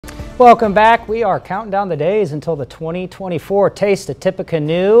Welcome back. We are counting down the days until the 2024 Taste of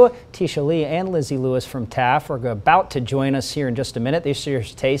Tippecanoe. Tisha Lee and Lizzie Lewis from TAF are about to join us here in just a minute. This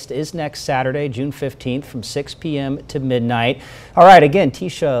year's Taste is next Saturday, June 15th from 6 p.m. to midnight. All right, again,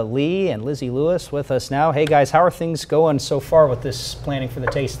 Tisha Lee and Lizzie Lewis with us now. Hey guys, how are things going so far with this planning for the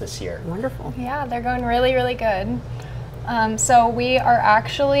Taste this year? Wonderful. Yeah, they're going really, really good. So we are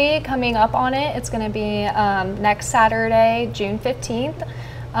actually coming up on it. It's going to be next Saturday, June 15th.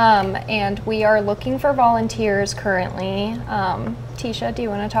 And we are looking for volunteers currently. Tisha, do you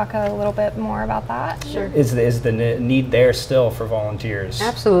want to talk a little bit more about that? Sure. Is the need there still for volunteers?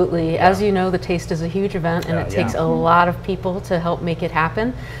 Absolutely. Yeah. As you know, the Taste is a huge event and it takes a lot of people to help make it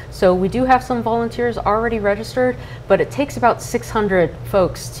happen. So we do have some volunteers already registered, but it takes about 600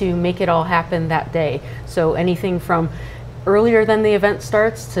 folks to make it all happen that day. So anything from earlier than the event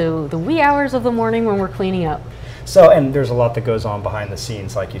starts to the wee hours of the morning when we're cleaning up. So, and there's a lot that goes on behind the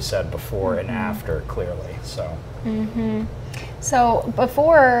scenes, like you said, before and after, clearly. So. So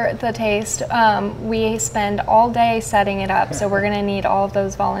before the Taste, we spend all day setting it up. So we're going to need all of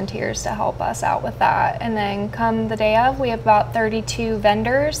those volunteers to help us out with that. And then come the day of, we have about 32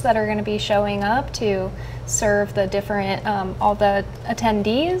 vendors that are going to be showing up to serve the different, all the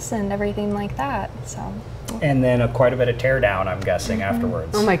attendees and everything like that. So. And then quite a bit of teardown, I'm guessing,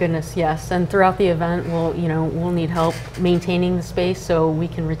 afterwards. Oh my goodness, yes. And throughout the event, we'll need help maintaining the space so we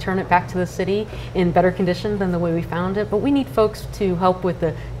can return it back to the city in better condition than the way we found it. But we need folks to help with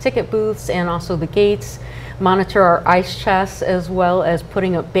the ticket booths and also the gates, monitor our ice chests, as well as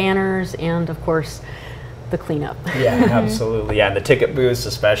putting up banners and, of course, the cleanup. Yeah, absolutely. Yeah, and the ticket booths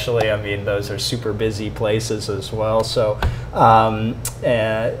especially, I mean, those are super busy places as well. So,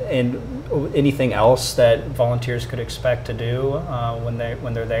 and anything else that volunteers could expect to do when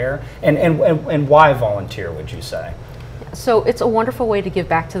they're there? And why volunteer, would you say? So it's a wonderful way to give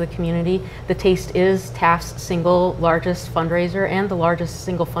back to the community. The Taste is TAF's single largest fundraiser and the largest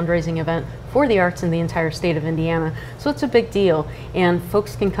single fundraising event for the arts in the entire state of Indiana. So it's a big deal. And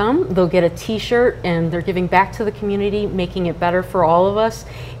folks can come, they'll get a t-shirt, and they're giving back to the community, making it better for all of us.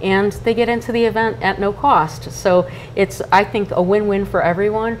 And they get into the event at no cost. So it's, I think, a win-win for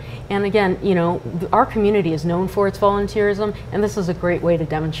everyone. And again, you know, our community is known for its volunteerism, and this is a great way to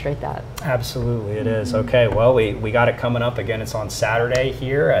demonstrate that. Absolutely, it is. Okay, well, we got it coming up again. It's on Saturday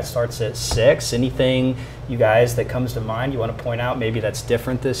here. It starts at 6. Anything, you guys, that comes to mind you want to point out maybe that's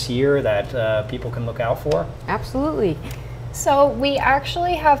different this year that people can look out for? Absolutely. So we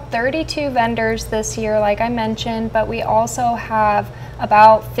actually have 32 vendors this year, like I mentioned, but we also have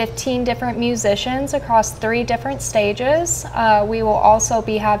about 15 different musicians across 3 different stages. We will also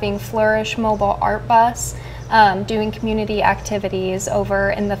be having Flourish Mobile Art Bus doing community activities over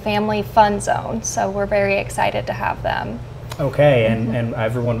in the Family Fun Zone. So we're very excited to have them. Okay, and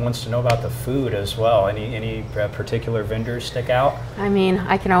everyone wants to know about the food as well. Any particular vendors stick out? I mean,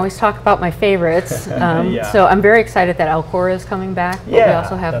 I can always talk about my favorites. Yeah. So I'm very excited that Alcora is coming back. Yeah, we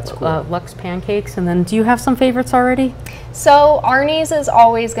also have cool. Lux Pancakes. And then, do you have some favorites already? So Arnie's is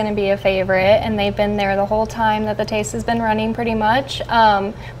always going to be a favorite, and they've been there the whole time that the Taste has been running pretty much.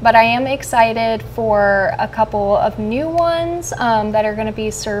 But I am excited for a couple of new ones that are going to be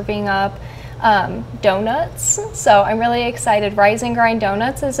serving up donuts. So I'm really excited. Rise and Grind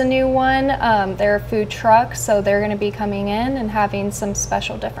Donuts is a new one. They're a food truck, so they're going to be coming in and having some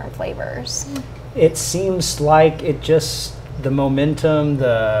special different flavors. It seems like it just, the momentum,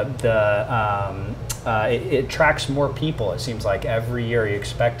 it attracts more people. It seems like every year. Are you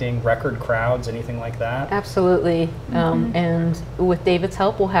expecting record crowds, anything like that? Absolutely. And with David's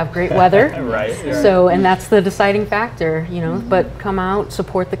help, we'll have great weather. Right. So, and that's the deciding factor, you know, but come out,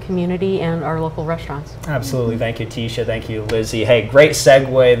 support the community and our local restaurants. Absolutely. Thank you, Tisha. Thank you, Lizzie. Hey, great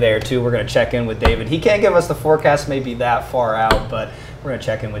segue there, too. We're going to check in with David. He can't give us the forecast maybe that far out, but we're going to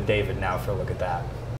check in with David now for a look at that.